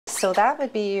So that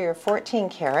would be your 14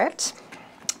 karat.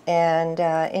 And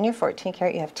in your 14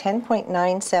 karat, you have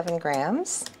 10.97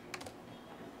 grams.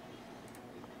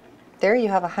 There you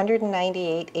have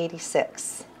 198.86.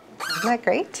 Isn't that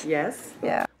great? Yes.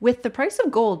 Yeah. With the price of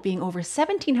gold being over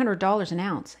 $1,700 an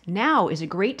ounce, now is a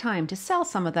great time to sell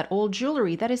some of that old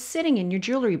jewelry that is sitting in your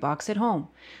jewelry box at home.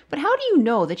 But how do you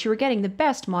know that you are getting the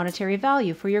best monetary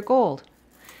value for your gold?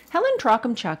 Helen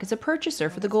Trocomchuk is a purchaser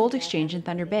for the Gold Exchange in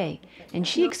Thunder Bay, and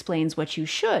she explains what you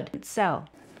should sell.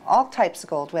 All types of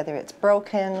gold, whether it's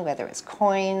broken, whether it's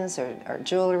coins or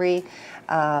jewelry,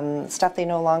 stuff they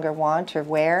no longer want or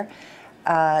wear.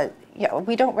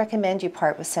 We don't recommend you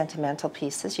part with sentimental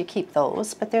pieces. You keep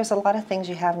those, but there's a lot of things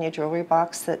you have in your jewelry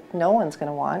box that no one's going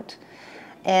to want.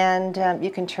 And you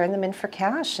can turn them in for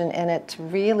cash, and it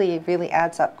really, really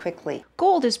adds up quickly.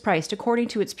 Gold is priced according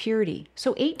to its purity,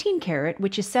 so 18 karat,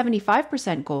 which is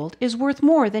 75% gold, is worth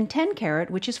more than 10 karat,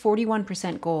 which is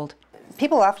 41% gold.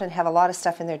 People often have a lot of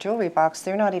stuff in their jewelry box,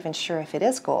 they're not even sure if it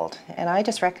is gold. And I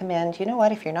just recommend, you know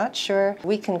what, if you're not sure,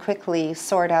 we can quickly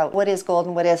sort out what is gold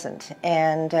and what isn't.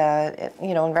 And,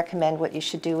 and recommend what you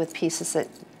should do with pieces that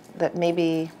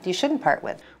maybe you shouldn't part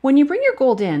with. When you bring your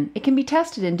gold in, it can be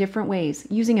tested in different ways,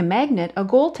 using a magnet, a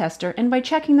gold tester, and by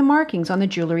checking the markings on the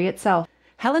jewelry itself.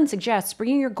 Helen suggests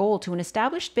bringing your gold to an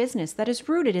established business that is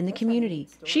rooted in the community.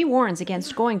 She warns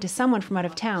against going to someone from out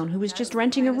of town who is just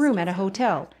renting a room at a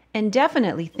hotel. And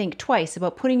definitely think twice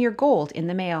about putting your gold in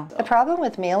the mail. The problem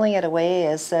with mailing it away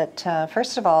is that,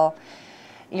 first of all,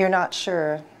 you're not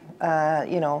sure,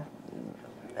 a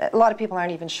lot of people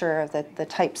aren't even sure of the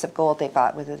types of gold they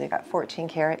got, whether they got 14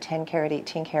 karat, 10 karat,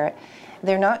 18 karat.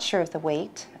 They're not sure of the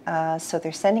weight, so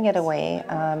they're sending it away.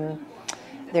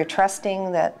 They're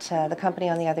trusting that the company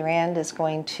on the other end is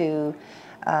going to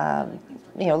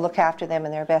look after them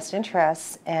in their best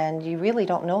interests, and you really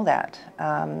don't know that.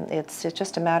 It's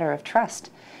just a matter of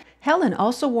trust. Helen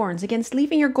also warns against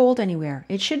leaving your gold anywhere.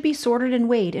 It should be sorted and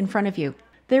weighed in front of you.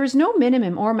 There is no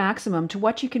minimum or maximum to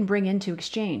what you can bring in to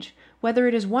exchange, whether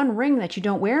it is one ring that you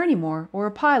don't wear anymore or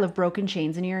a pile of broken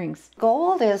chains and earrings.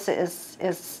 Gold is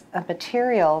a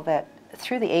material that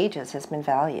through the ages has been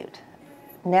valued.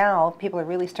 Now people are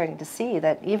really starting to see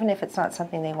that even if it's not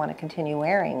something they want to continue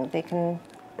wearing,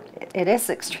 it is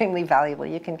extremely valuable.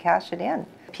 You can cash it in.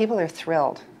 People are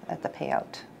thrilled at the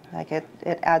payout. Like it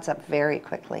adds up very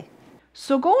quickly.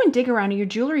 So go and dig around in your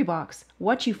jewelry box.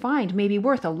 What you find may be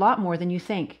worth a lot more than you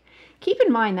think. Keep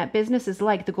in mind that businesses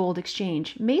like the Gold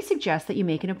Exchange may suggest that you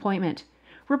make an appointment.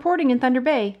 Reporting in Thunder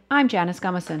Bay, I'm Janice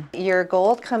Gummison. Your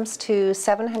gold comes to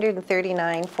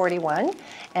 $739.41,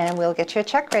 and we'll get you a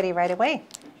check ready right away.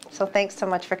 So thanks so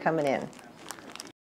much for coming in.